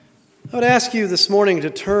I would ask you this morning to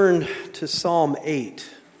turn to Psalm 8.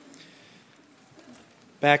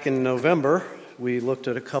 Back in November, we looked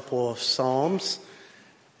at a couple of Psalms,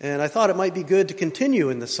 and I thought it might be good to continue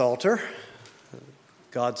in the Psalter,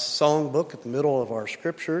 God's songbook at the middle of our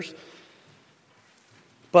scriptures.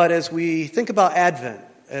 But as we think about Advent,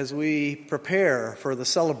 as we prepare for the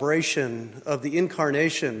celebration of the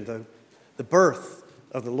incarnation, the birth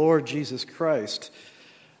of the Lord Jesus Christ,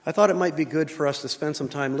 I thought it might be good for us to spend some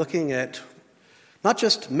time looking at not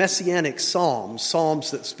just messianic psalms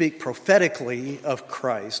that speak prophetically of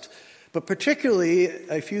Christ, but particularly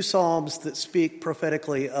a few psalms that speak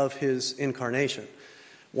prophetically of his incarnation.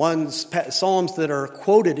 Psalms that are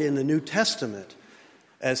quoted in the New Testament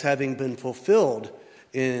as having been fulfilled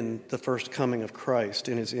in the first coming of Christ,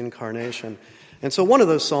 in his incarnation. And so one of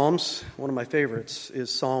those psalms, one of my favorites, is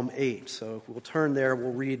Psalm 8. So we'll turn there,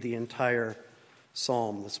 we'll read the entire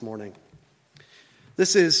psalm this morning.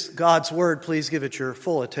 This is God's word. Please give it your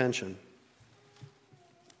full attention.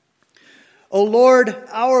 O Lord,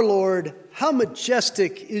 our Lord, how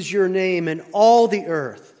majestic is your name in all the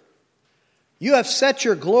earth. You have set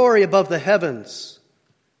your glory above the heavens.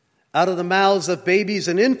 Out of the mouths of babies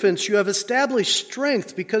and infants you have established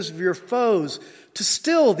strength because of your foes, to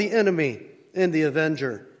still the enemy and the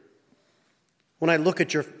avenger. When I look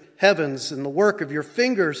at your heavens and the work of your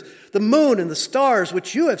fingers, the moon and the stars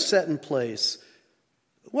which you have set in place,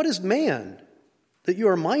 what is man that you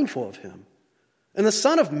are mindful of him, and the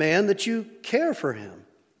Son of Man that you care for him?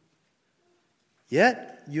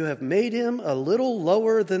 Yet you have made him a little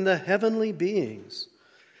lower than the heavenly beings,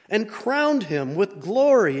 and crowned him with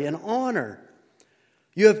glory and honor.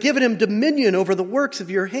 You have given him dominion over the works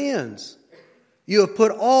of your hands. You have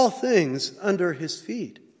put all things under his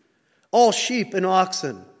feet, all sheep and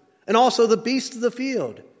oxen, and also the beasts of the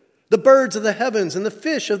field, the birds of the heavens and the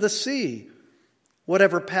fish of the sea,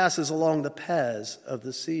 whatever passes along the paths of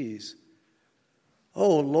the seas.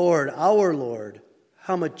 O Lord, our Lord,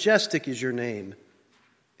 how majestic is your name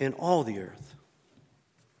in all the earth.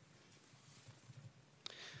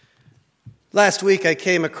 Last week I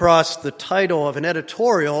came across the title of an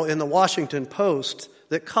editorial in the Washington Post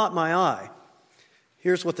that caught my eye.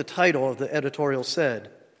 Here's what the title of the editorial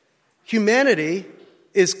said: Humanity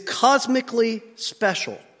is cosmically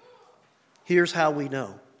special. Here's how we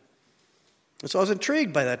know. And so I was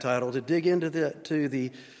intrigued by that title to dig into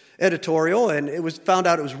the editorial, and found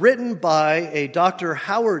out it was written by a Dr.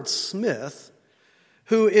 Howard Smith,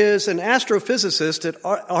 who is an astrophysicist at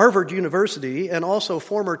Harvard University and also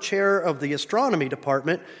former chair of the astronomy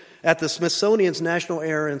department at the Smithsonian's National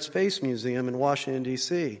Air and Space Museum in Washington,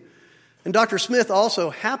 D.C. And Dr. Smith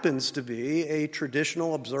also happens to be a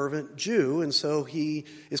traditional observant Jew, and so he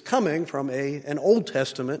is coming from an Old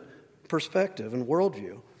Testament perspective and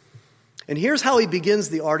worldview. And here's how he begins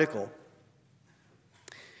the article.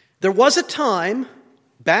 There was a time,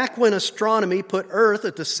 back when astronomy put Earth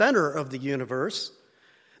at the center of the universe,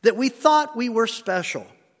 that we thought we were special.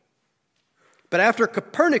 But after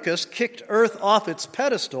Copernicus kicked Earth off its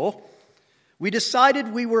pedestal, we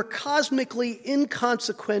decided we were cosmically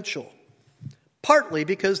inconsequential, partly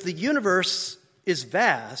because the universe is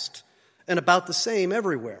vast and about the same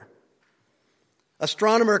everywhere.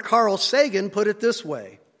 Astronomer Carl Sagan put it this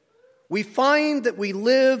way: we find that we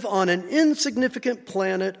live on an insignificant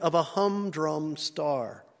planet of a humdrum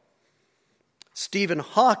star. Stephen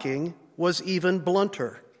Hawking was even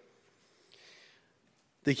blunter.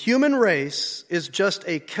 The human race is just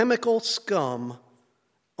a chemical scum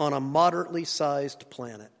on a moderately sized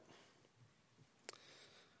planet.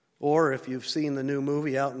 Or, if you've seen the new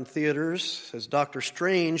movie out in theaters, as Dr.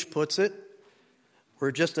 Strange puts it,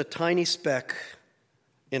 we're just a tiny speck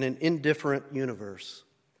in an indifferent universe.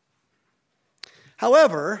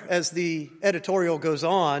 However, as the editorial goes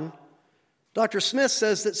on, Dr. Smith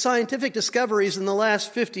says that scientific discoveries in the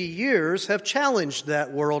last 50 years have challenged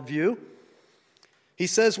that worldview. He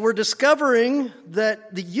says we're discovering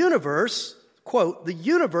that the universe, quote, the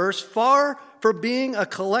universe, far from being a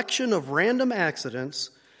collection of random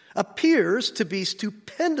accidents, appears to be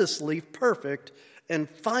stupendously perfect and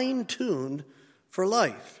fine-tuned for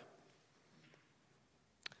life.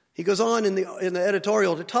 He goes on in the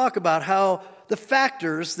editorial to talk about how the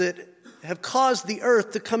factors that have caused the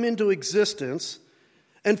earth to come into existence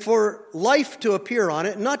and for life to appear on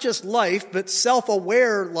it, not just life, but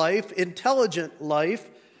self-aware life, intelligent life,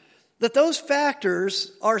 that those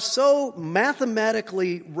factors are so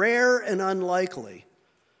mathematically rare and unlikely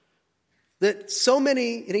that so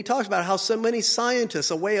many, and he talks about how so many scientists,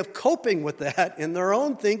 a way of coping with that in their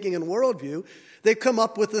own thinking and worldview, they've come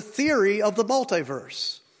up with the theory of the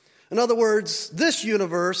multiverse, In other words, this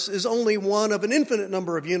universe is only one of an infinite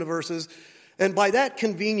number of universes, and by that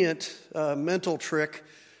convenient mental trick,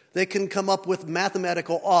 they can come up with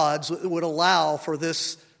mathematical odds that would allow for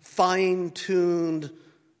this fine-tuned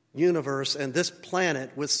universe and this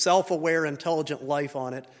planet with self-aware, intelligent life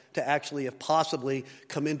on it to actually, if possibly,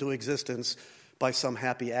 come into existence by some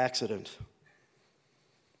happy accident.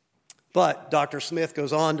 But Dr. Smith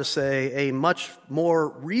goes on to say a much more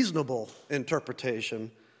reasonable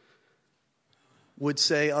interpretation would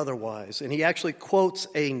say otherwise. And he actually quotes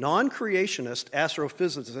a non-creationist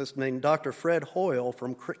astrophysicist named Dr. Fred Hoyle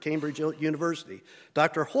from Cambridge University.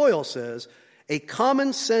 Dr. Hoyle says, a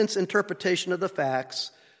common sense interpretation of the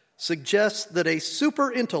facts suggests that a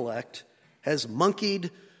super intellect has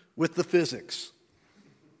monkeyed with the physics,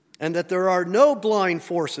 and that there are no blind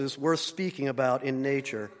forces worth speaking about in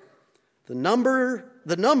nature. The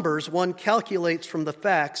numbers one calculates from the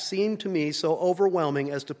facts seem to me so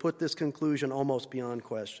overwhelming as to put this conclusion almost beyond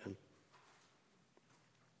question.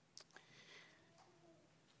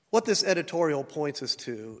 What this editorial points us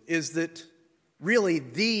to is that really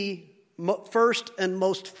the first and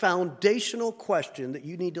most foundational question that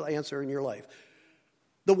you need to answer in your life,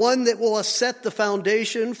 the one that will set the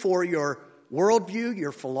foundation for your worldview,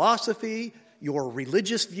 your philosophy, your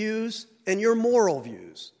religious views, and your moral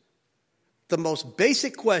views. The most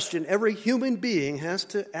basic question every human being has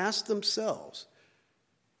to ask themselves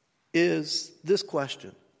is this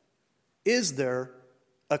question: is there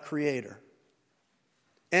a creator?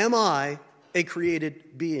 Am I a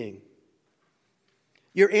created being?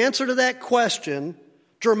 Your answer to that question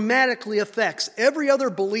dramatically affects every other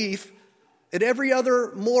belief and every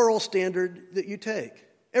other moral standard that you take,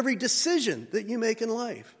 every decision that you make in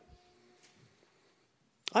life.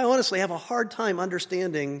 I honestly have a hard time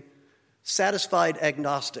understanding satisfied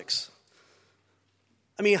agnostics.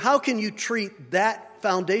 I mean, how can you treat that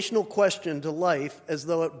foundational question to life as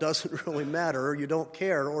though it doesn't really matter, or you don't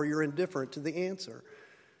care, or you're indifferent to the answer?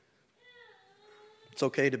 It's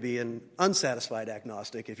okay to be an unsatisfied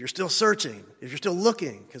agnostic if you're still searching, if you're still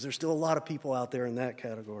looking, because there's still a lot of people out there in that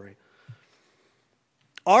category.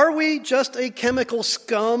 Are we just a chemical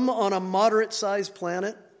scum on a moderate-sized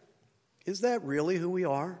planet? Is that really who we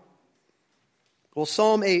are? Well,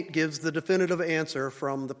 Psalm 8 gives the definitive answer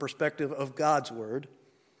from the perspective of God's word.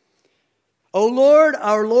 O Lord,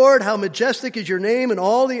 our Lord, how majestic is your name in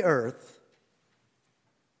all the earth.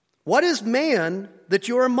 What is man that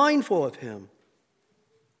you are mindful of him?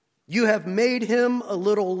 You have made him a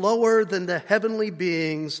little lower than the heavenly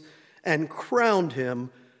beings and crowned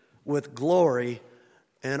him with glory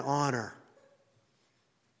and honor.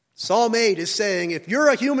 Psalm 8 is saying, if you're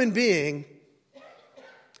a human being,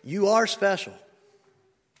 you are special.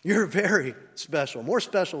 You're very special, more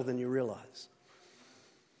special than you realize.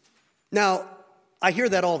 Now, I hear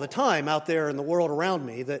that all the time out there in the world around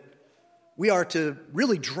me, that we are to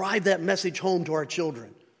really drive that message home to our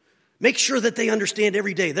children. Make sure that they understand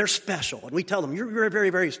every day they're special. And we tell them, you're very,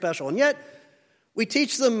 very special. And yet, we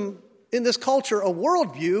teach them in this culture a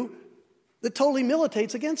worldview that totally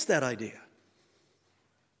militates against that idea.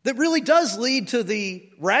 That really does lead to the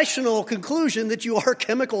rational conclusion that you are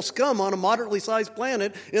chemical scum on a moderately sized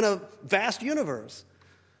planet in a vast universe.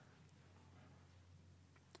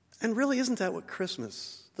 And really, isn't that what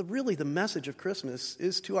Christmas, the message of Christmas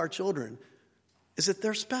is to our children, is that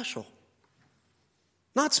they're special.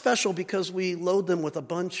 Not special because we load them with a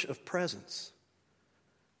bunch of presents.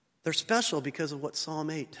 They're special because of what Psalm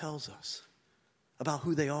 8 tells us about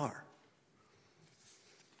who they are.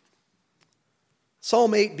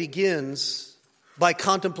 Psalm 8 begins by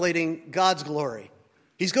contemplating God's glory.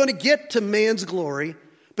 He's going to get to man's glory,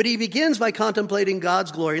 but he begins by contemplating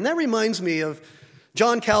God's glory. And that reminds me of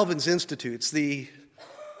John Calvin's Institutes. The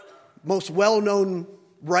most well-known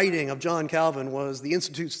writing of John Calvin was the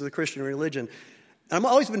Institutes of the Christian Religion. And I've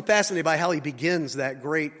always been fascinated by how he begins that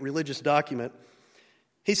great religious document.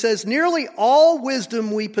 He says, nearly all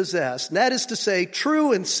wisdom we possess, and that is to say,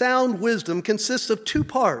 true and sound wisdom, consists of two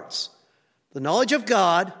parts: the knowledge of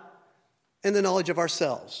God and the knowledge of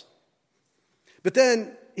ourselves. But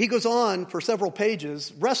then he goes on for several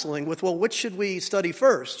pages wrestling with, well, which should we study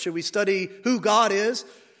first? Should we study who God is,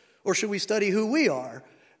 or should we study who we are?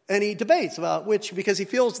 And he debates about which, because he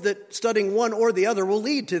feels that studying one or the other will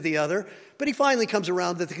lead to the other. But he finally comes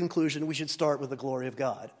around to the conclusion we should start with the glory of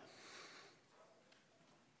God.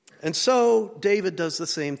 And so David does the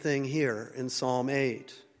same thing here in Psalm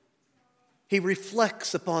 8. He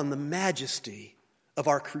reflects upon the majesty of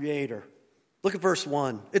our Creator. Look at verse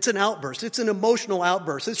 1. It's an outburst. It's an emotional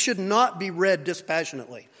outburst. It should not be read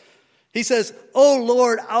dispassionately. He says, O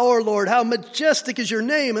Lord, our Lord, how majestic is your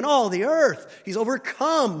name in all the earth. He's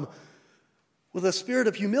overcome with a spirit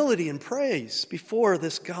of humility and praise before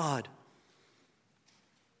this God.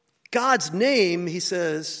 God's name, he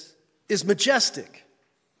says, is majestic.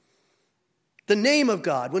 The name of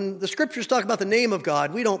God. When the scriptures talk about the name of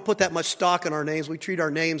God, we don't put that much stock in our names. We treat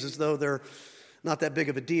our names as though they're not that big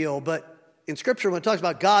of a deal. But in Scripture, when it talks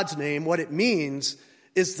about God's name, what it means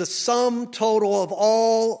is the sum total of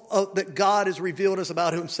all that God has revealed us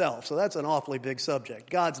about himself. So that's an awfully big subject.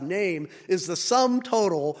 God's name is the sum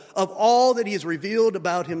total of all that he has revealed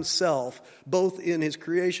about himself, both in his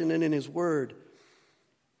creation and in his word.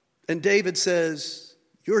 And David says,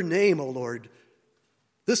 your name, O Lord,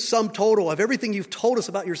 this sum total of everything you've told us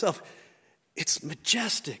about yourself, it's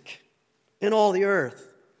majestic in all the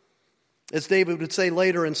earth. As David would say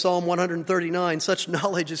later in Psalm 139, such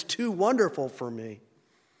knowledge is too wonderful for me.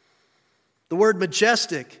 The word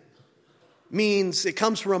majestic means, it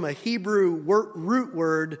comes from a Hebrew root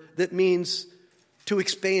word that means to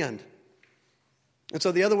expand. And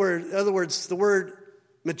so the other words, the word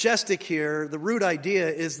majestic here, the root idea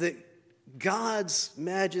is that God's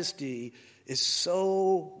majesty is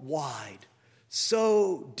so wide,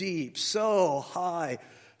 so deep, so high,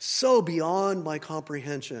 so beyond my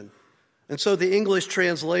comprehension. And so the English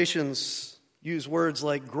translations use words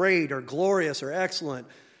like great or glorious or excellent.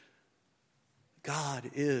 God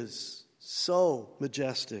is so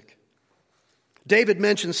majestic. David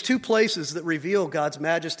mentions two places that reveal God's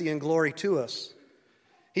majesty and glory to us.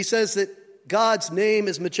 He says that God's name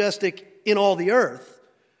is majestic in all the earth.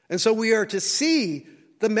 And so we are to see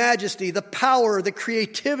the majesty, the power, the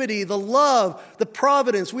creativity, the love, the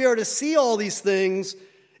providence. We are to see all these things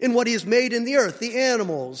in what he has made in the earth, the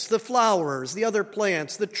animals, the flowers, the other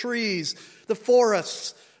plants, the trees, the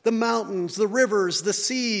forests, the mountains, the rivers, the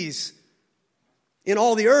seas. In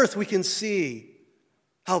all the earth we can see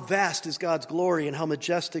how vast is God's glory and how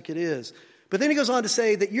majestic it is. But then he goes on to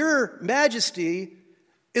say that your majesty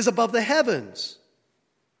is above the heavens.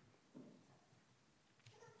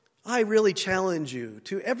 I really challenge you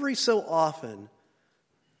to every so often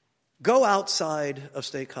go outside of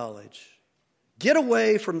State College. Get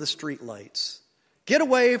away from the street lights. Get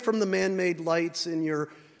away from the man-made lights in your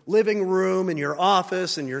living room, in your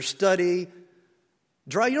office, in your study.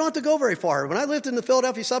 You don't have to go very far. When I lived in the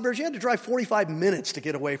Philadelphia suburbs, you had to drive 45 minutes to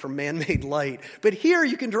get away from man-made light. But here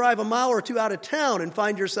you can drive a mile or two out of town and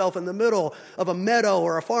find yourself in the middle of a meadow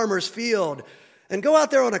or a farmer's field and go out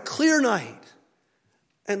there on a clear night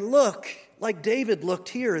and look, like David looked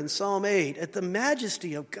here in Psalm 8, at the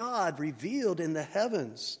majesty of God revealed in the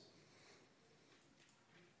heavens.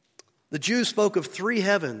 The Jews spoke of three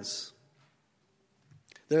heavens.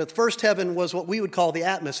 The first heaven was what we would call the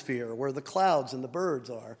atmosphere, where the clouds and the birds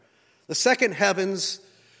are. The second heavens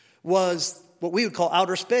was what we would call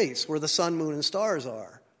outer space, where the sun, moon, and stars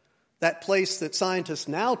are. That place that scientists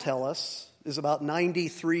now tell us is about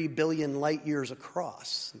 93 billion light years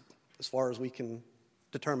across, as far as we can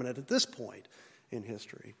determine it at this point in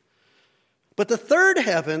history. But the third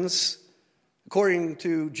heavens, according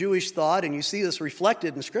to Jewish thought, and you see this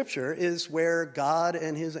reflected in Scripture, is where God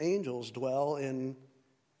and his angels dwell in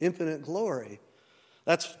infinite glory.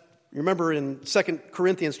 Remember in 2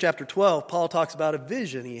 Corinthians chapter 12, Paul talks about a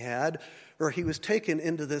vision he had where he was taken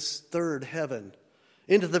into this third heaven,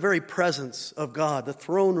 into the very presence of God, the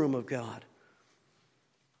throne room of God.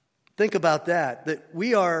 Think about that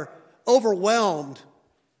we are overwhelmed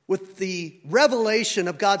with the revelation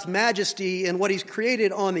of God's majesty and what he's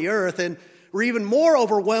created on the earth, and we're even more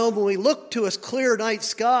overwhelmed when we look to a clear night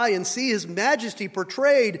sky and see his majesty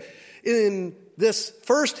portrayed in this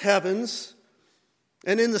first heavens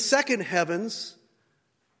and in the second heavens.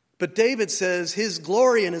 But David says his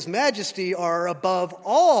glory and his majesty are above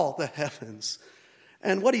all the heavens.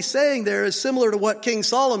 And what he's saying there is similar to what King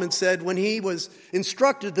Solomon said when he was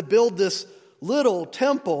instructed to build this little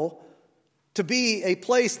temple to be a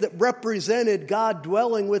place that represented God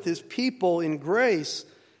dwelling with his people in grace.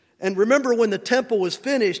 And remember, when the temple was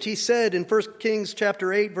finished, he said in 1 Kings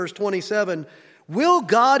chapter 8, verse 27, "Will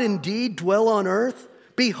God indeed dwell on earth?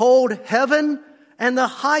 Behold, heaven and the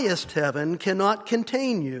highest heaven cannot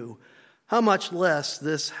contain you. How much less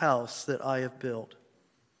this house that I have built?"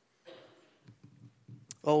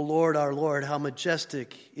 O Lord, our Lord, how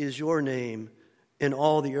majestic is your name in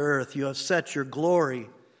all the earth. You have set your glory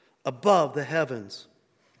above the heavens.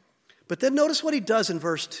 But then notice what he does in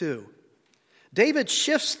verse 2. David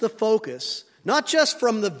shifts the focus, not just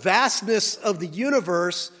from the vastness of the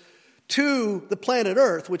universe to the planet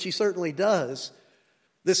Earth, which he certainly does,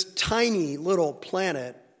 this tiny little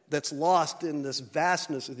planet that's lost in this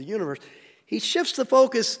vastness of the universe. He shifts the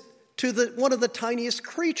focus to one of the tiniest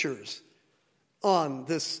creatures on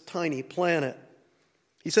this tiny planet.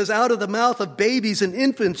 He says, out of the mouth of babies and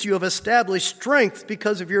infants you have established strength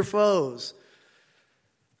because of your foes.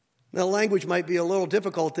 Now, language might be a little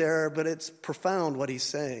difficult there, but it's profound what he's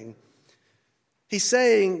saying. He's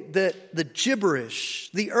saying that the gibberish,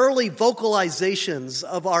 the early vocalizations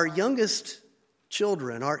of our youngest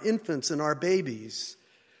children, our infants and our babies,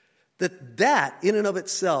 that in and of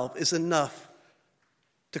itself is enough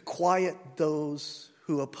to quiet those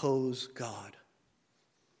who oppose God.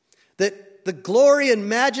 That the glory and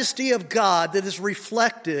majesty of God that is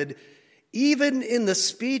reflected even in the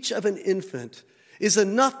speech of an infant is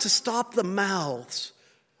enough to stop the mouths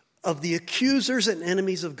of the accusers and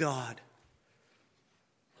enemies of God.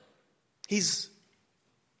 He's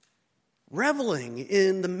reveling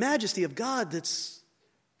in the majesty of God that's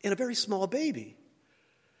in a very small baby.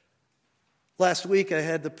 Last week I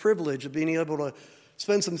had the privilege of being able to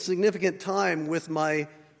spend some significant time with my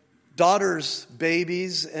daughter's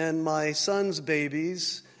babies and my son's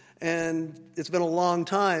babies. And it's been a long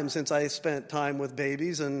time since I spent time with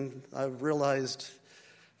babies, and I've realized,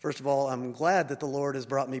 first of all, I'm glad that the Lord has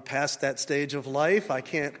brought me past that stage of life. I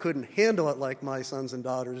couldn't handle it like my sons and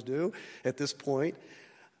daughters do at this point.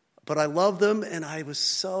 But I love them, and it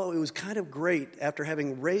was kind of great after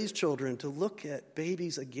having raised children to look at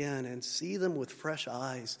babies again and see them with fresh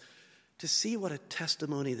eyes, to see what a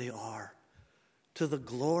testimony they are to the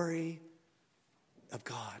glory of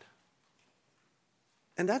God.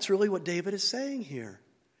 And that's really what David is saying here.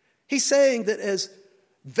 He's saying that as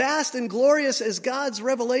vast and glorious as God's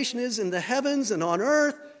revelation is in the heavens and on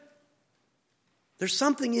earth, there's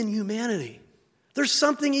something in humanity. There's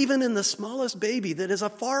something even in the smallest baby that is a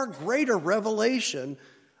far greater revelation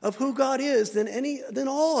of who God is than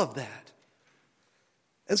all of that.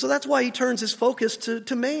 And so that's why he turns his focus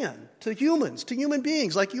to man, to humans, to human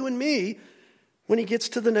beings like you and me when he gets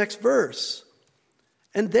to the next verse.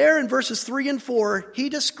 And there in verses 3 and 4, he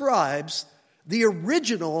describes the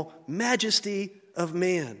original majesty of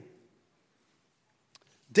man.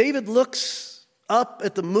 David looks up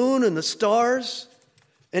at the moon and the stars,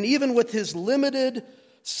 and even with his limited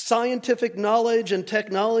scientific knowledge and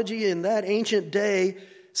technology in that ancient day,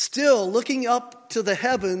 still looking up to the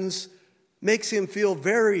heavens makes him feel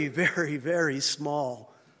very, very, very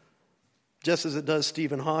small, just as it does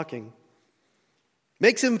Stephen Hawking.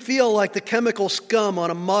 Makes him feel like the chemical scum on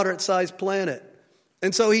a moderate-sized planet.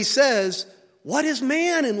 And so he says, what is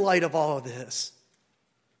man in light of all of this?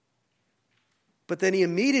 But then he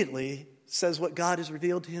immediately says what God has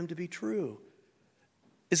revealed to him to be true,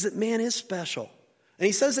 is that man is special. And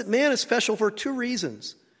he says that man is special for two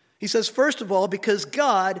reasons. He says, first of all, because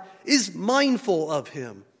God is mindful of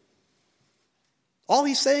him. All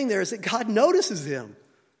he's saying there is that God notices him.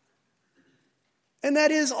 And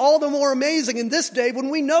that is all the more amazing in this day when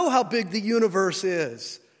we know how big the universe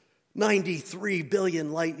is. 93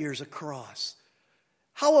 billion light years across.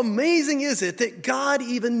 How amazing is it that God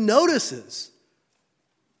even notices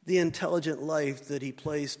the intelligent life that he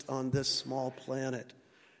placed on this small planet?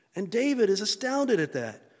 And David is astounded at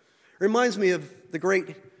that. Reminds me of the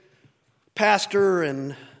great pastor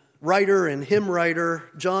and writer and hymn writer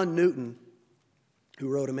John Newton, who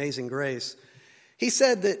wrote Amazing Grace. He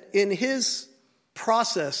said that in his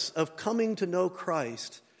process of coming to know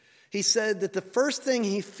Christ, he said that the first thing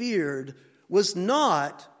he feared was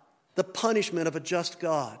not the punishment of a just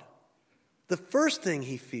God. The first thing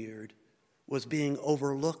he feared was being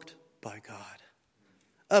overlooked by God,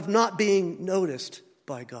 of not being noticed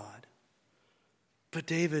by God. But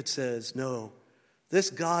David says, no, this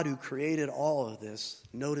God who created all of this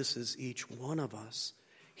notices each one of us.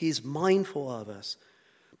 He's mindful of us.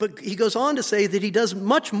 But he goes on to say that he does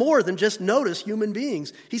much more than just notice human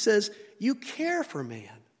beings. He says, you care for man.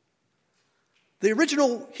 The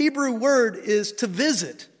original Hebrew word is to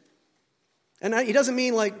visit. And he doesn't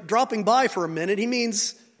mean like dropping by for a minute. He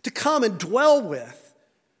means to come and dwell with.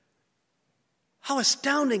 How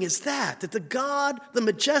astounding is that? That the God, the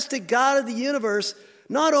majestic God of the universe,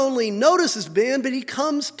 not only notices man, but he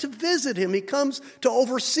comes to visit him. He comes to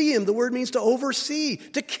oversee him. The word means to oversee,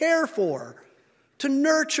 to care for, to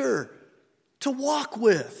nurture, to walk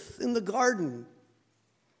with in the garden.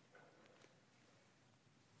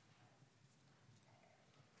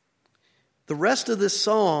 The rest of this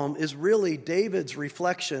psalm is really David's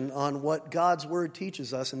reflection on what God's word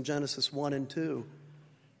teaches us in Genesis 1 and 2.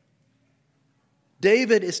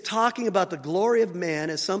 David is talking about the glory of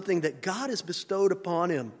man as something that God has bestowed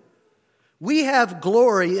upon him. We have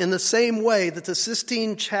glory in the same way that the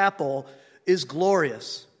Sistine Chapel is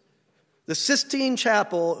glorious. The Sistine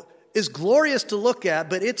Chapel is glorious to look at,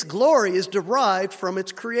 but its glory is derived from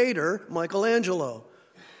its creator, Michelangelo.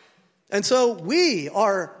 And so we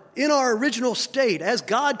are in our original state, as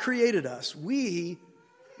God created us, we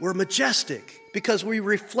were majestic because we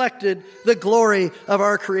reflected the glory of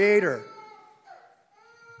our Creator.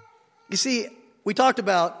 You see, we talked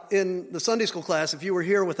about in the Sunday school class, if you were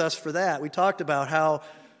here with us for that, we talked about how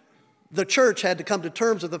the church had to come to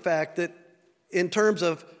terms with the fact that in terms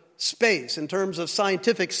of space, in terms of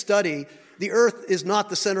scientific study, the earth is not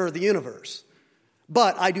the center of the universe.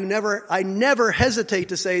 But I never hesitate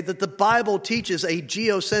to say that the Bible teaches a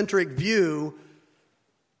geocentric view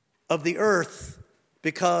of the earth,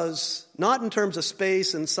 because not in terms of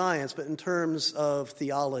space and science, but in terms of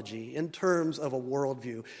theology, in terms of a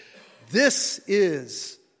worldview. This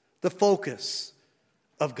is the focus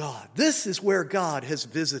of God. This is where God has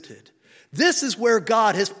visited. This is where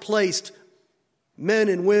God has placed men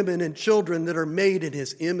and women and children that are made in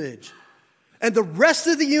His image. And the rest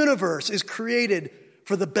of the universe is created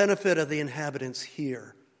for the benefit of the inhabitants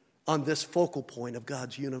here on this focal point of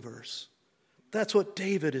God's universe. That's what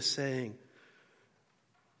David is saying.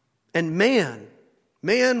 And man,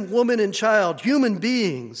 woman, and child, human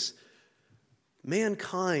beings,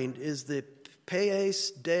 mankind is the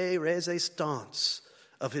pais de resistance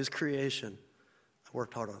of His creation. I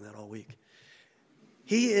worked hard on that all week.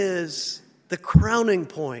 He is the crowning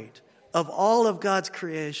point of all of God's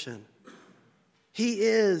creation. He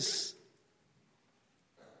is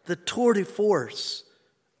the tour de force,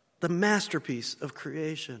 the masterpiece of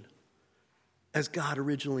creation, as God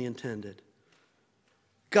originally intended.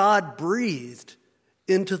 God breathed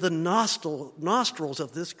into the nostrils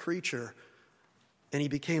of this creature, and he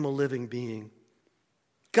became a living being.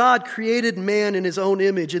 God created man in His own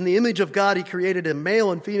image. In the image of God, He created him.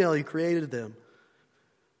 Male and female, He created them.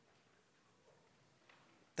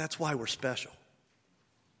 That's why we're special.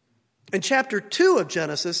 In chapter 2 of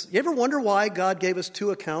Genesis, you ever wonder why God gave us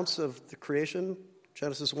two accounts of the creation?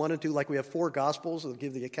 Genesis 1 and 2, like we have four Gospels that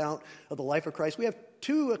give the account of the life of Christ. We have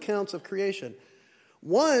two accounts of creation.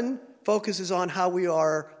 One focuses on how we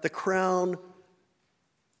are the crown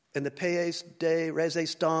and the pais de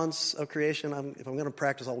resistance of creation. If I'm going to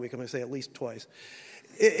practice all week, I'm going to say it at least twice.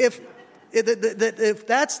 If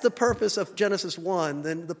that's the purpose of Genesis 1,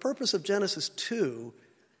 then the purpose of Genesis 2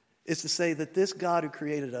 is to say that this God who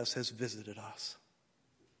created us has visited us.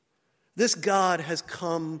 This God has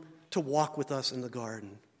come to walk with us in the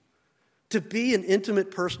garden, to be an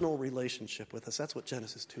intimate personal relationship with us. That's what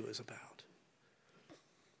Genesis 2 is about.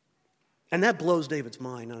 And that blows David's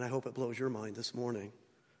mind, and I hope it blows your mind this morning.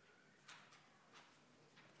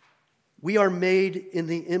 We are made in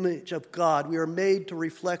the image of God. We are made to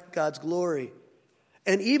reflect God's glory.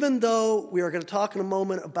 And even though we are going to talk in a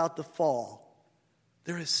moment about the fall,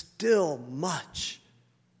 there is still much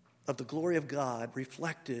of the glory of God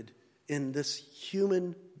reflected in this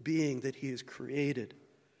human being that He has created.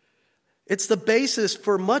 It's the basis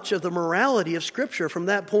for much of the morality of Scripture from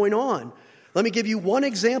that point on. Let me give you one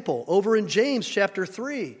example. Over in James chapter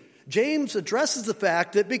 3, James addresses the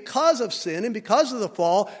fact that because of sin and because of the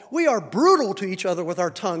fall, we are brutal to each other with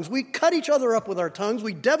our tongues. We cut each other up with our tongues.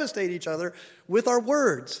 We devastate each other with our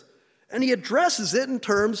words. And he addresses it in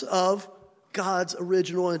terms of God's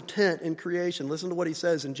original intent in creation. Listen to what he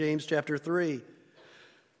says in James chapter 3.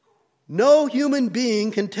 No human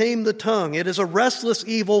being can tame the tongue. It is a restless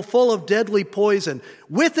evil full of deadly poison.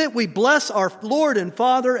 With it we bless our Lord and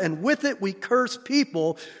Father, and with it we curse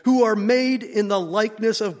people who are made in the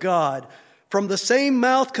likeness of God. From the same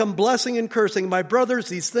mouth come blessing and cursing. My brothers,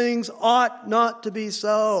 these things ought not to be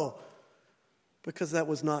so, because that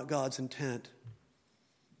was not God's intent.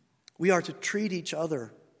 We are to treat each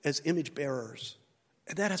other as image bearers.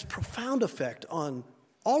 And that has profound effect on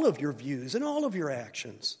all of your views and all of your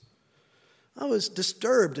actions. I was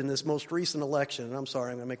disturbed in this most recent election, and I'm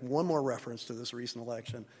sorry, I'm going to make one more reference to this recent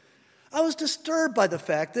election. I was disturbed by the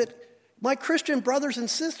fact that my Christian brothers and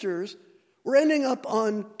sisters were ending up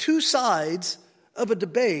on two sides of a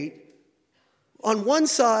debate. On one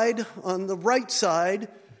side, on the right side,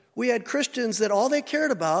 we had Christians that all they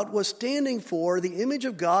cared about was standing for the image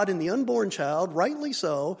of God in the unborn child, rightly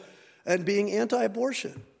so, and being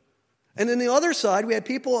anti-abortion. And then the other side, we had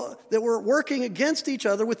people that were working against each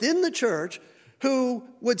other within the church who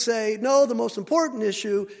would say, no, the most important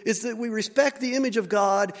issue is that we respect the image of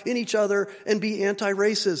God in each other and be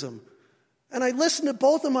anti-racism. And I listened to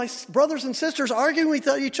both of my brothers and sisters arguing with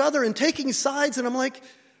each other and taking sides, and I'm like,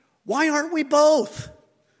 why aren't we both?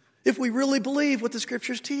 If we really believe what the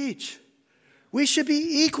Scriptures teach. We should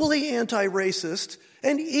be equally anti-racist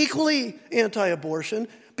and equally anti-abortion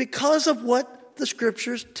because of what the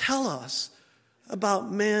Scriptures tell us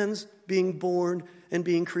about man's being born and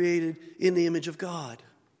being created in the image of God.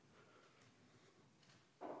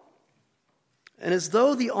 And as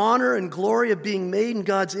though the honor and glory of being made in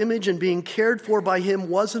God's image and being cared for by him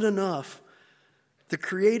wasn't enough, the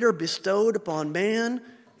Creator bestowed upon man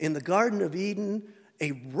in the Garden of Eden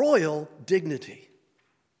a royal dignity.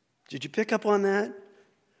 Did you pick up on that?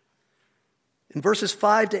 In verses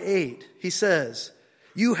 5 to 8, he says,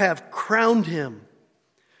 "You have crowned him.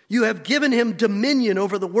 You have given him dominion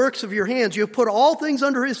over the works of your hands. You have put all things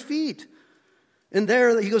under his feet." And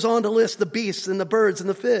there he goes on to list the beasts and the birds and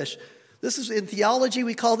the fish. This is, in theology,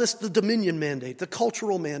 we call this the dominion mandate, the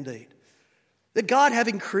cultural mandate. That God,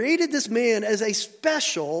 having created this man as a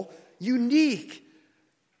special, unique,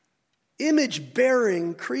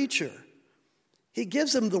 image-bearing creature, he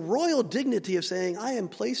gives him the royal dignity of saying, I am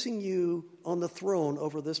placing you on the throne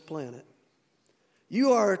over this planet.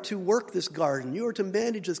 You are to work this garden. You are to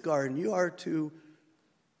manage this garden. You are to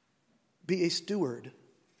be a steward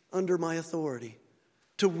under my authority,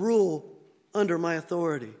 to rule under my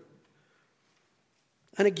authority.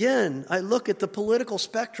 And again, I look at the political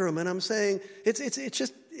spectrum and I'm saying,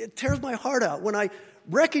 it tears my heart out when I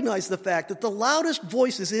recognize the fact that the loudest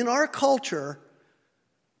voices in our culture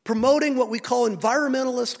promoting what we call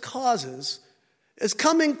environmentalist causes is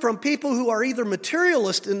coming from people who are either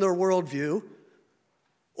materialist in their worldview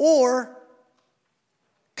or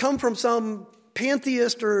come from some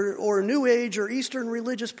pantheist or New Age or Eastern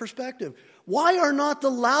religious perspective. Why are not the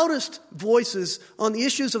loudest voices on the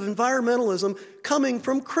issues of environmentalism coming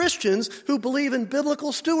from Christians who believe in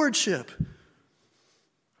biblical stewardship?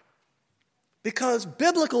 Because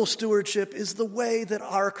biblical stewardship is the way that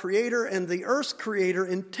our Creator and the earth's Creator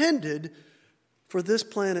intended for this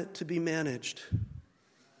planet to be managed.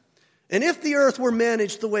 And if the earth were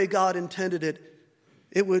managed the way God intended it,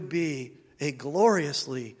 it would be a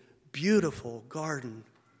gloriously beautiful garden.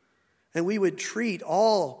 And we would treat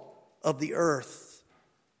all of the earth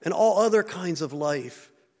and all other kinds of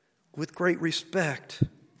life with great respect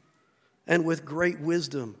and with great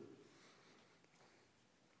wisdom.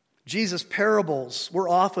 Jesus' parables were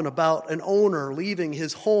often about an owner leaving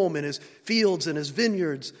his home and his fields and his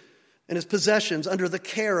vineyards and his possessions under the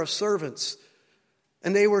care of servants.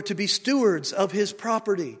 And they were to be stewards of his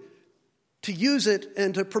property, to use it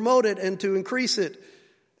and to promote it and to increase it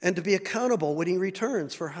and to be accountable when he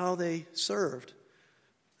returns for how they served.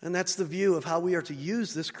 And that's the view of how we are to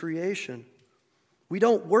use this creation. We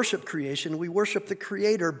don't worship creation, we worship the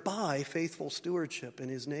Creator by faithful stewardship in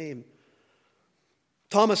his name.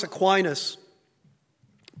 Thomas Aquinas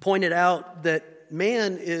pointed out that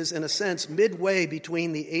man is, in a sense, midway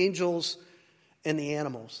between the angels and the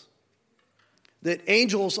animals. That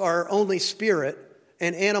angels are only spirit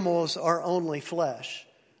and animals are only flesh.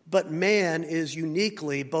 But man is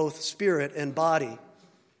uniquely both spirit and body.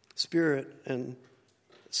 Spirit and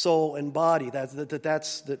soul and body. That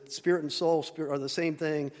spirit and soul are the same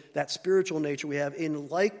thing. That spiritual nature we have in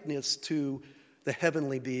likeness to the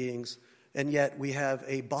heavenly beings. And yet we have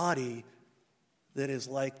a body that is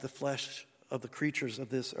like the flesh of the creatures of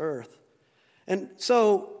this earth. And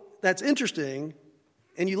so that's interesting.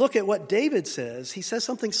 And you look at what David says, he says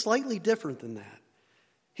something slightly different than that.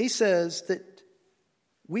 He says that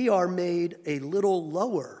we are made a little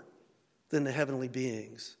lower than the heavenly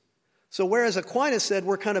beings. So whereas Aquinas said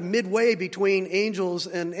we're kind of midway between angels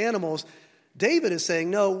and animals, David is saying,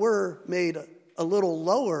 no, we're made a little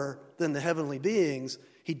lower than the heavenly beings.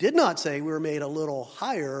 He did not say we were made a little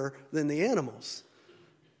higher than the animals.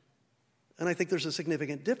 And I think there's a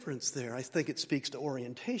significant difference there. I think it speaks to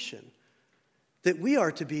orientation. That we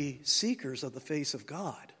are to be seekers of the face of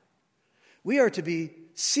God. We are to be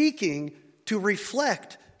seeking to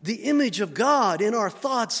reflect the image of God in our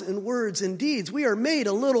thoughts and words and deeds. We are made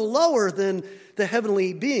a little lower than the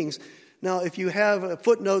heavenly beings. Now, if you have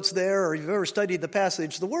footnotes there or you've ever studied the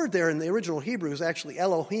passage, the word there in the original Hebrew is actually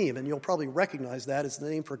Elohim, and you'll probably recognize that as the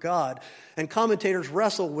name for God. And commentators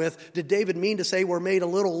wrestle with, did David mean to say we're made a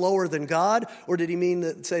little lower than God, or did he mean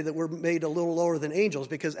to say that we're made a little lower than angels?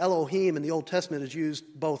 Because Elohim in the Old Testament is used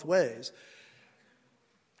both ways.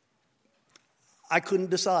 I couldn't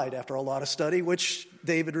decide after a lot of study which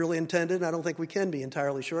David really intended. I don't think we can be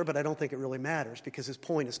entirely sure, but I don't think it really matters because his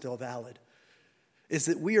point is still valid. Is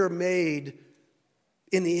that we are made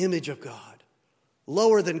in the image of God,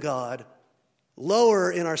 lower than God,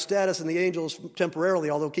 lower in our status than the angels temporarily,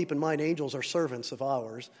 although keep in mind angels are servants of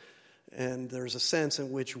ours, and there's a sense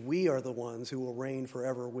in which we are the ones who will reign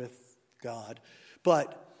forever with God.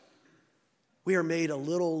 But we are made a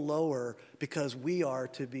little lower because we are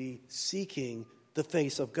to be seeking the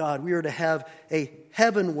face of God. We are to have a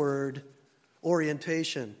heavenward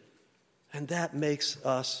orientation, and that makes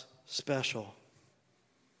us special.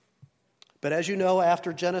 But as you know,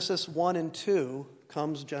 after Genesis 1 and 2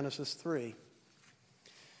 comes Genesis 3.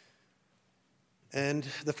 And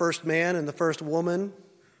the first man and the first woman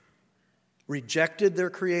rejected their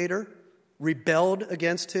Creator, rebelled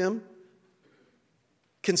against him,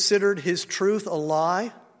 considered his truth a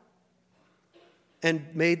lie,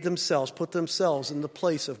 and put themselves in the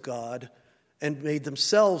place of God and made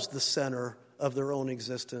themselves the center of their own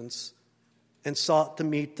existence and sought to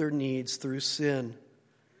meet their needs through sin.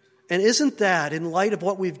 And isn't that, in light of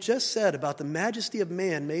what we've just said about the majesty of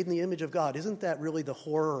man made in the image of God, isn't that really the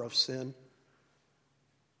horror of sin?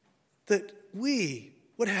 That we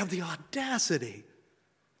would have the audacity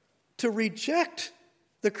to reject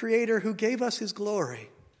the Creator who gave us his glory,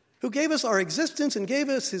 who gave us our existence and gave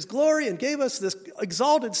us his glory and gave us this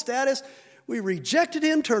exalted status. We rejected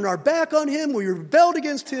him, turned our back on him, we rebelled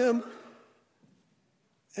against him,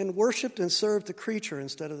 and worshiped and served the creature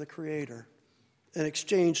instead of the Creator, and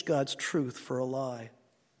exchanged God's truth for a lie.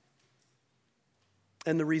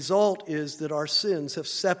 And the result is that our sins have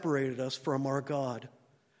separated us from our God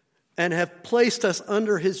and have placed us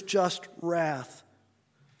under his just wrath.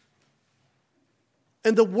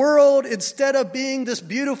 And the world, instead of being this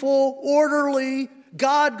beautiful, orderly,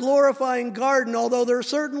 God-glorifying garden, although there are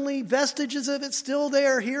certainly vestiges of it still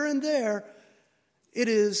there, here and there, it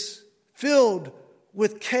is filled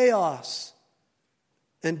with chaos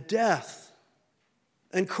and death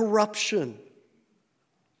and corruption.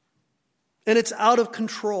 And it's out of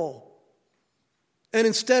control. And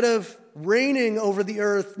instead of reigning over the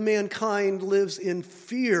earth, mankind lives in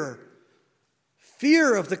fear.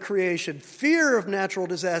 Fear of the creation, fear of natural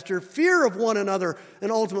disaster, fear of one another,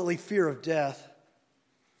 and ultimately fear of death.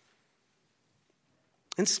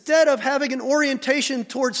 Instead of having an orientation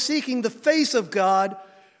towards seeking the face of God,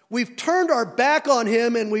 we've turned our back on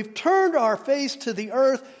him and we've turned our face to the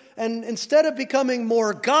earth. And instead of becoming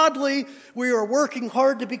more godly, we are working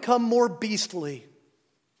hard to become more beastly.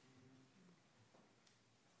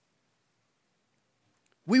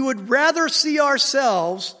 We would rather see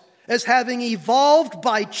ourselves as having evolved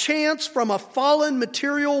by chance from a fallen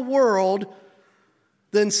material world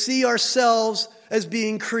than see ourselves as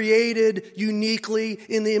being created uniquely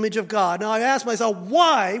in the image of God. Now I ask myself,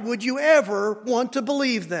 why would you ever want to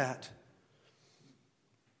believe that?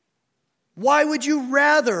 Why would you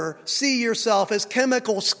rather see yourself as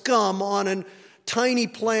chemical scum on a tiny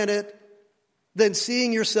planet than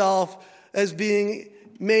seeing yourself as being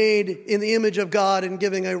made in the image of God and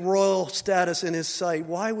giving a royal status in his sight?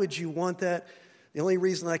 Why would you want that? The only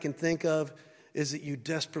reason I can think of is that you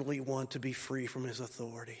desperately want to be free from his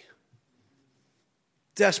authority.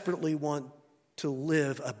 Desperately want to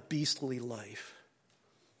live a beastly life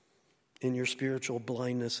in your spiritual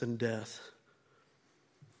blindness and death.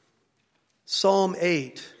 Psalm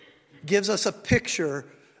 8 gives us a picture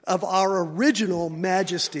of our original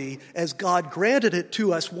majesty as God granted it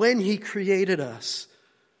to us when he created us.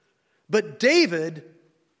 But David,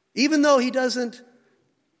 even though he doesn't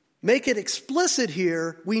make it explicit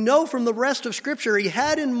here, we know from the rest of Scripture he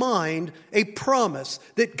had in mind a promise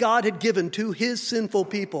that God had given to his sinful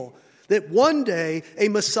people, that one day a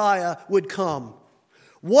Messiah would come.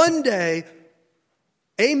 One day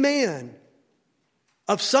a man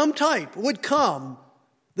of some type would come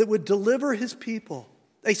that would deliver his people,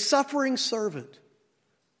 a suffering servant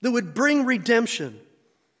that would bring redemption.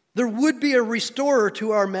 There would be a restorer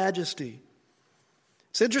to our majesty.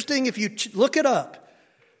 It's interesting if you look it up.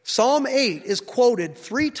 Psalm 8 is quoted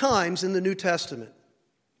 3 times in the New Testament.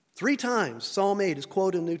 3 times Psalm 8 is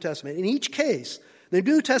quoted in the New Testament. In each case, the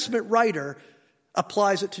New Testament writer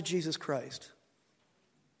applies it to Jesus Christ,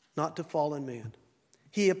 not to fallen man.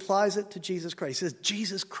 He applies it to Jesus Christ. He says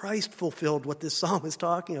Jesus Christ fulfilled what this psalm is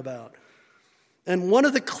talking about. And one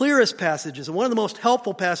of the clearest passages and one of the most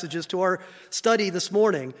helpful passages to our study this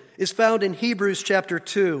morning is found in Hebrews chapter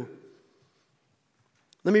 2.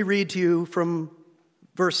 Let me read to you from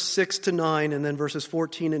verse 6 to 9 and then verses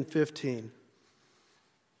 14 and 15.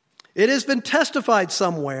 It has been testified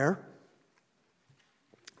somewhere,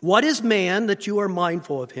 what is man that you are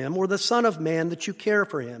mindful of him, or the son of man that you care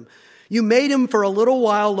for him? You made him for a little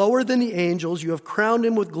while lower than the angels. You have crowned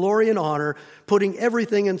him with glory and honor, putting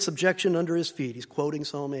everything in subjection under his feet. He's quoting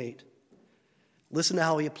Psalm 8. Listen to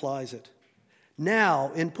how he applies it.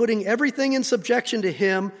 Now, in putting everything in subjection to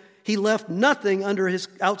him, he left nothing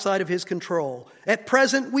outside of his control. At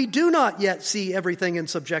present, we do not yet see everything in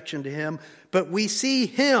subjection to him, but we see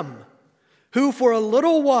him who for a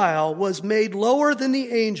little while was made lower than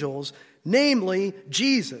the angels, namely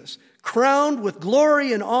Jesus, crowned with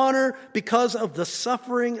glory and honor because of the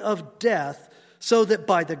suffering of death, so that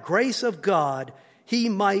by the grace of God he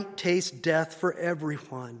might taste death for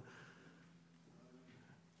everyone.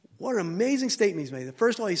 What an amazing statement he's made.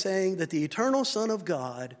 First of all, he's saying that the eternal Son of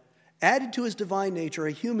God added to his divine nature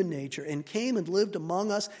a human nature, and came and lived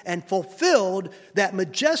among us and fulfilled that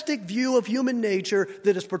majestic view of human nature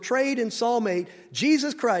that is portrayed in Psalm 8.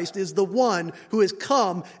 Jesus Christ is the one who has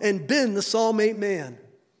come and been the Psalm 8 man,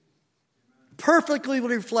 perfectly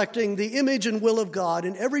reflecting the image and will of God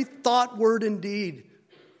in every thought, word, and deed.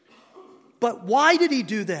 But why did he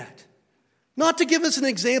do that? Not to give us an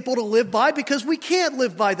example to live by, because we can't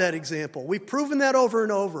live by that example. We've proven that over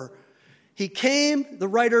and over. He came, the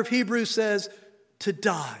writer of Hebrews says, to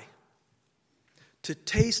die, to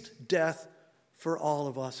taste death for all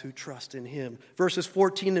of us who trust in him. Verses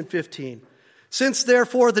 14 and 15. Since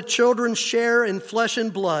therefore the children share in flesh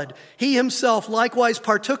and blood, he himself likewise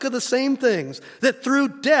partook of the same things, that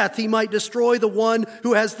through death he might destroy the one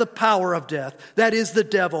who has the power of death, that is the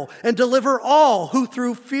devil, and deliver all who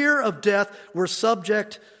through fear of death were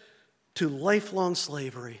subject to lifelong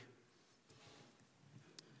slavery.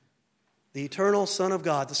 The eternal Son of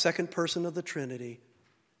God, the second person of the Trinity,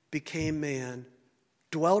 became man,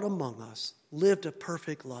 dwelt among us, lived a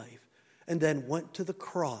perfect life, and then went to the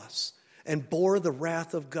cross and bore the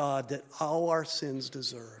wrath of God that all our sins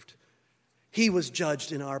deserved. He was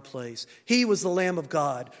judged in our place. He was the Lamb of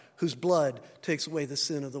God whose blood takes away the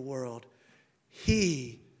sin of the world.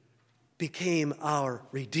 He became our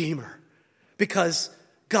Redeemer because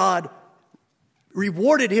God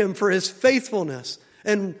rewarded him for his faithfulness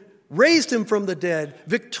and raised him from the dead,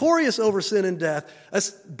 victorious over sin and death,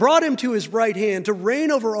 brought him to his right hand to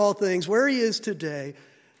reign over all things where he is today.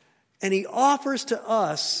 And he offers to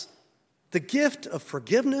us the gift of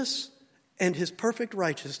forgiveness and his perfect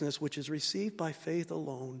righteousness, which is received by faith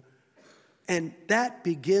alone. And that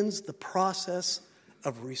begins the process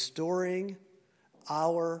of restoring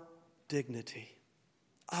our dignity,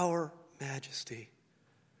 our majesty.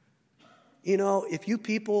 You know, if you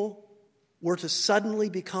people were to suddenly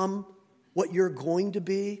become what you're going to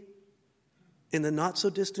be in the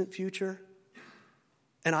not-so-distant future,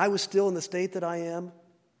 and I was still in the state that I am,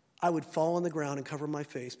 I would fall on the ground and cover my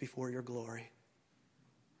face before your glory.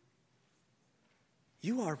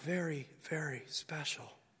 You are very, very special.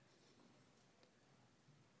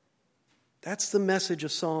 That's the message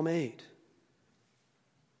of Psalm 8.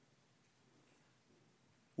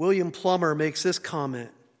 William Plummer makes this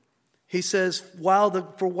comment. He says, while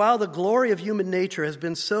the glory of human nature has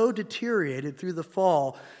been so deteriorated through the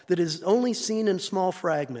fall that it is only seen in small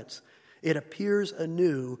fragments, it appears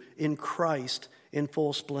anew in Christ in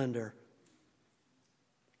full splendor.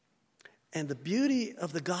 And the beauty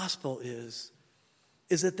of the gospel is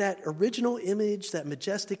that original image, that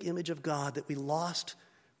majestic image of God that we lost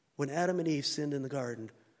when Adam and Eve sinned in the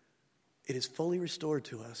garden, it is fully restored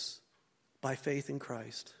to us by faith in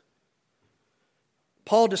Christ.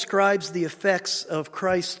 Paul describes the effects of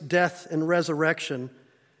Christ's death and resurrection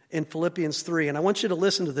in Philippians 3. And I want you to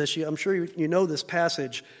listen to this. I'm sure you know this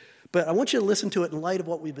passage, but I want you to listen to it in light of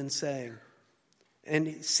what we've been saying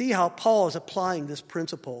and see how Paul is applying this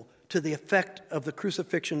principle to the effect of the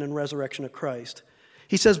crucifixion and resurrection of Christ.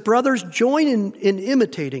 He says, brothers, join in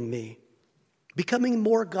imitating me, becoming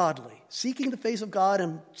more godly, seeking the face of God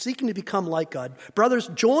and seeking to become like God. Brothers,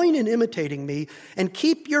 join in imitating me and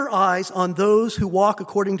keep your eyes on those who walk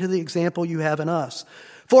according to the example you have in us.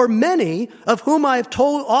 For many, of whom I have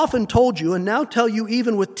often told you and now tell you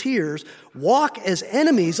even with tears, walk as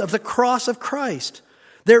enemies of the cross of Christ.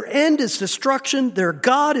 Their end is destruction, their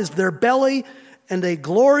God is their belly, and they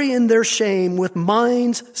glory in their shame with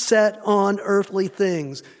minds set on earthly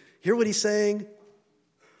things. Hear what he's saying?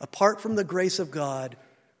 Apart from the grace of God,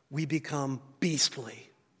 we become beastly.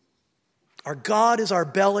 Our God is our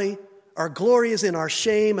belly, our glory is in our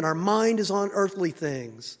shame, and our mind is on earthly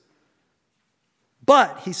things.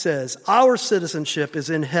 But, he says, our citizenship is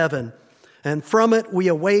in heaven, and from it we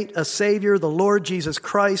await a Savior, the Lord Jesus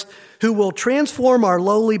Christ, who will transform our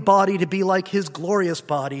lowly body to be like his glorious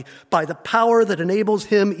body by the power that enables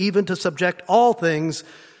him even to subject all things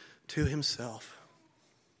to himself.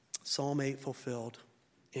 Psalm 8 fulfilled.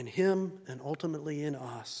 In him and ultimately in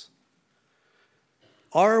us.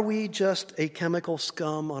 Are we just a chemical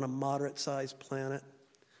scum on a moderate-sized planet?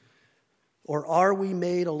 Or are we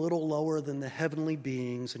made a little lower than the heavenly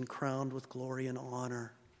beings and crowned with glory and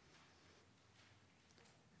honor?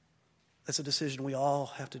 That's a decision we all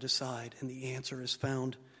have to decide, and the answer is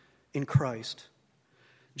found in Christ.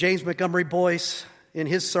 James Montgomery Boyce, in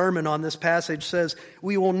his sermon on this passage, says,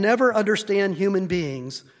 we will never understand human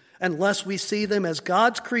beings unless we see them as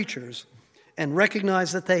God's creatures and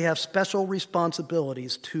recognize that they have special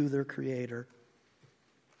responsibilities to their Creator.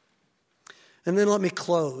 And then let me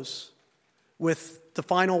close with the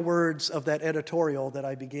final words of that editorial that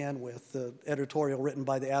I began with, the editorial written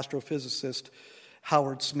by the astrophysicist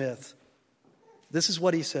Howard Smith. This is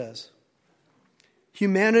what he says.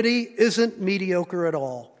 Humanity isn't mediocre at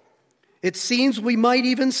all. It seems we might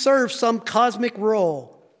even serve some cosmic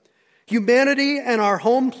role. Humanity and our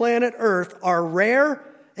home planet Earth are rare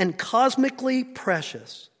and cosmically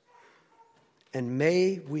precious. And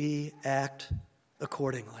may we act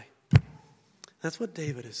accordingly. That's what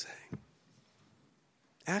David is saying.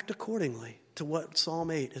 Act accordingly to what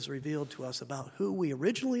Psalm 8 has revealed to us about who we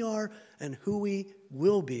originally are and who we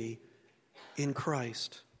will be in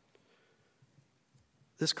Christ.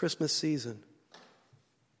 This Christmas season,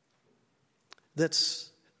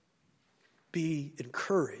 let's be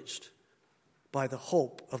encouraged by the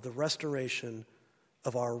hope of the restoration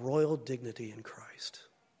of our royal dignity in Christ.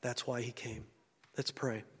 That's why he came. Let's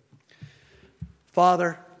pray.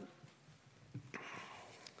 Father,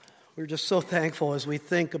 we're just so thankful as we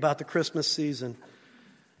think about the Christmas season.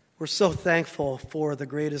 We're so thankful for the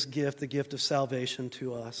greatest gift, the gift of salvation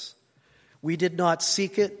to us. We did not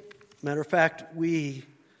seek it. Matter of fact, we,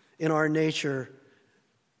 in our nature,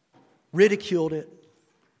 ridiculed it,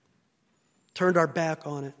 turned our back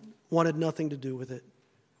on it, wanted nothing to do with it.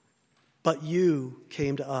 But you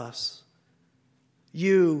came to us.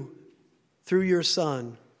 You, through your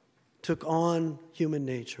Son, took on human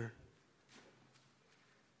nature.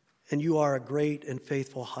 And you are a great and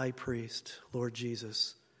faithful high priest, Lord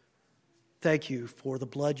Jesus. Thank you for the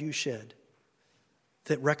blood you shed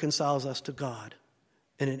that reconciles us to God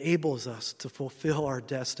and enables us to fulfill our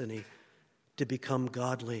destiny to become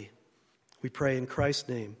godly. We pray in Christ's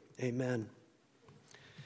name. Amen.